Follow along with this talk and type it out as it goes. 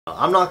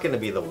I'm not going to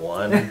be the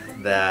one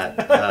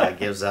that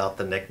gives out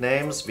the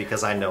nicknames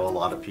because I know a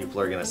lot of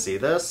people are going to see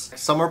this.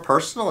 Some are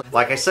personal.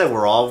 Like I said,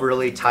 we're all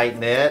really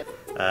tight-knit.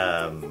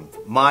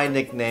 My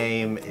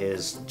nickname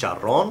is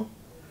Charron,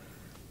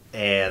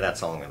 and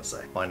that's all I'm going to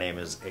say. My name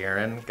is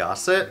Aaron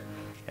Gossett,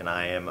 and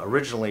I am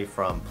originally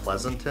from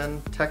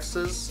Pleasanton,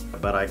 Texas,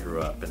 but I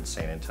grew up in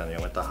San Antonio,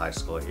 went to high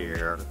school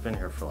here. I've been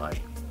here for like,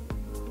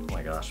 oh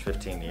my gosh,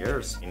 15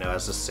 years. You know,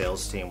 as a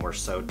sales team, we're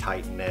so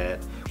tight-knit.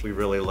 We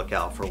really look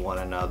out for one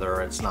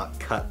another. It's not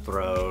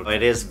cutthroat.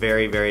 It is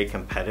very, very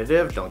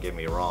competitive, don't get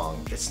me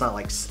wrong. It's not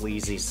like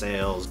sleazy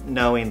sales.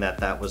 Knowing that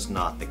that was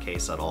not the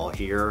case at all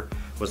here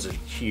was a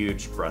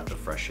huge breath of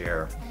fresh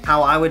air.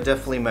 How I would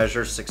definitely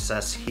measure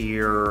success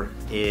here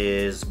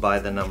is by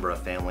the number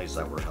of families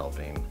that we're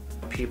helping.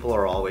 People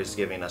are always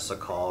giving us a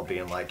call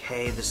being like,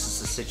 hey, this is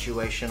the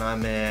situation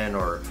I'm in,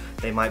 or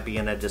they might be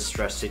in a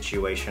distressed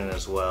situation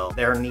as well.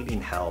 They're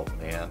needing help,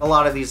 man. A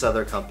lot of these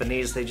other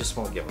companies, they just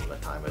won't give them the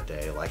time of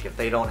day. Like if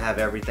they don't have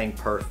everything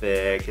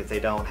perfect, if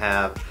they don't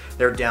have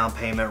their down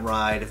payment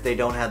right, if they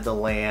don't have the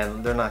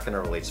land, they're not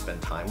gonna really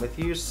spend time with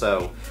you.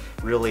 So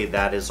really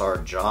that is our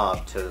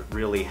job, to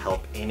really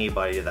help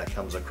anybody that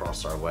comes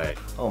across our way.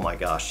 Oh my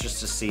gosh,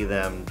 just to see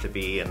them to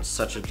be in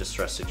such a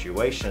distressed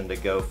situation, to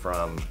go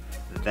from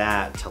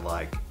that to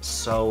like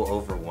so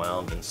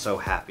overwhelmed and so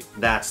happy.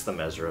 That's the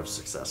measure of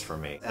success for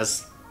me,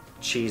 as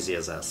cheesy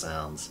as that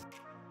sounds.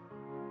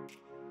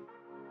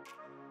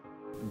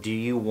 Do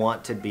you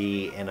want to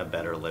be in a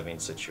better living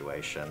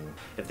situation?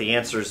 If the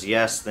answer is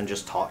yes, then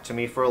just talk to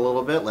me for a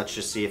little bit. Let's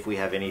just see if we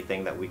have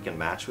anything that we can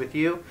match with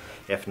you.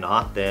 If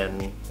not,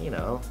 then, you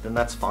know, then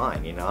that's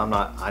fine. You know,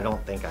 I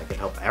don't think I could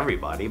help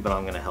everybody, but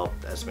I'm gonna help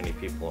as many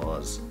people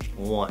as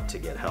want to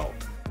get help.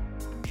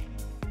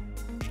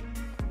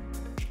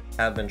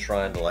 I've been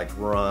trying to like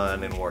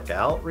run and work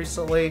out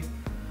recently,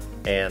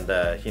 and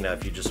you know,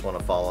 if you just want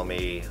to follow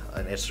me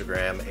on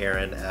Instagram,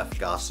 Aaron F.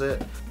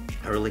 Gossett.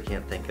 I really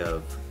can't think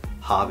of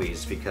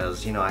hobbies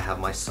because, you know, I have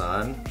my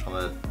son. I'm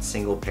a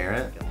single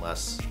parent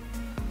unless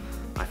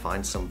I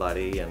find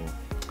somebody and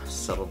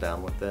settle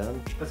down with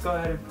them. Let's go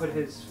ahead and put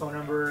his phone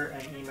number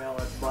and email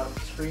at the bottom of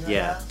the screen.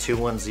 Yeah,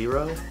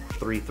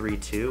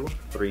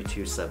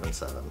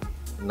 210-332-3277.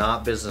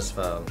 Not business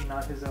phone.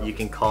 Not his own. You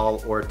can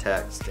call or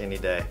text any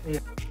day. Yeah.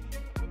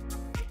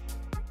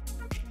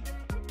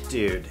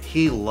 Dude,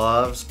 he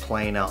loves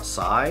playing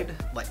outside,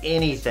 like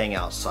anything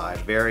outside.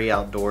 Very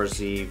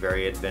outdoorsy,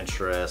 very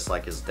adventurous,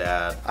 like his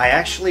dad. I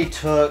actually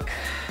took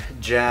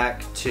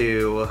Jack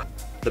to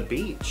the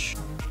beach,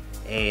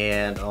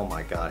 and oh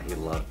my God, he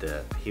loved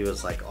it. He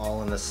was like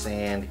all in the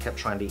sand. He kept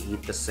trying to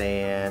eat the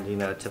sand, you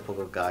know,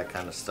 typical guy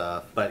kind of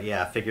stuff. But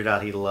yeah, I figured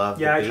out he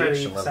loved the beach. Yeah, I try to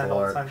eat and sand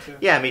all the time too.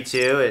 Yeah, me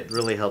too. It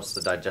really helps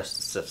the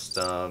digestive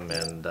system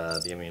and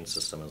the immune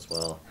system as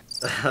well.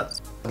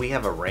 We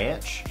have a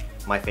ranch.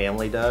 My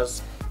family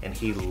does, and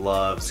he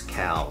loves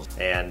cows.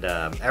 And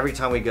every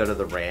time we go to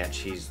the ranch,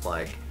 he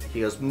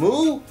goes,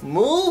 moo,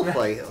 moo.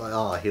 Like,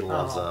 oh, he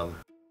loves them.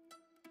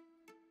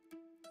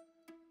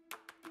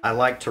 I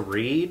like to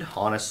read,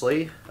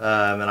 honestly,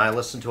 and I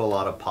listen to a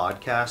lot of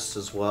podcasts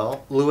as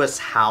well. Lewis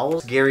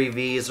Howes, Gary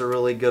Vee is a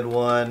really good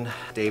one,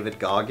 David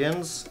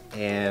Goggins,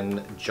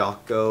 and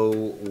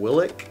Jocko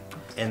Willink,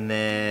 and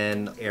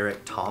then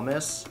Eric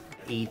Thomas.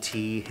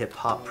 E.T.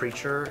 hip-hop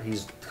preacher.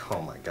 He's,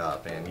 oh my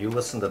God, man, you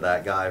listen to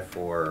that guy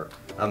for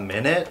a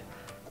minute,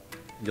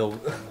 you'll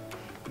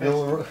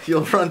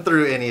run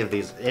through any of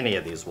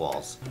these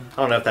walls. I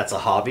don't know if that's a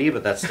hobby,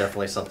 but that's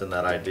definitely something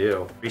that I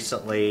do.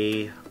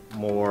 Recently,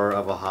 more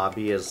of a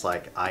hobby is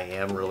like, I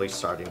am really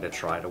starting to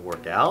try to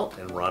work out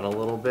and run a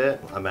little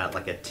bit. I'm at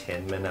like a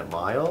 10-minute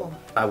mile.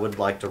 I would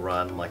like to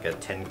run like a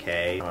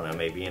 10K, I don't know,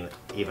 maybe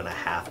even a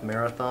half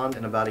marathon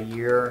in about a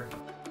year.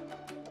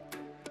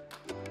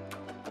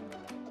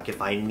 If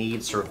I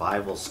need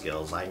survival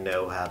skills, I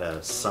know how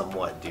to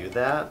somewhat do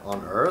that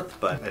on Earth,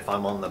 but if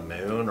I'm on the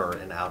moon or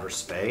in outer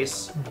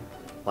space,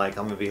 like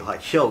I'm gonna be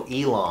like, yo,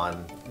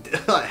 Elon,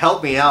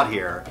 help me out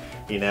here,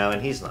 you know, and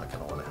he's not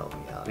gonna wanna help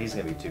me out. He's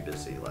gonna be too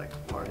busy like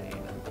partying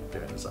and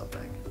doing his own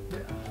thing. Yeah.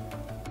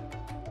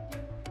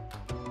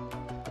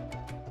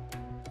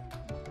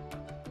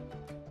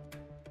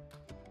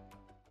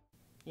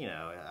 You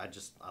know,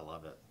 I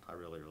love it. I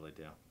really, really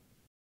do.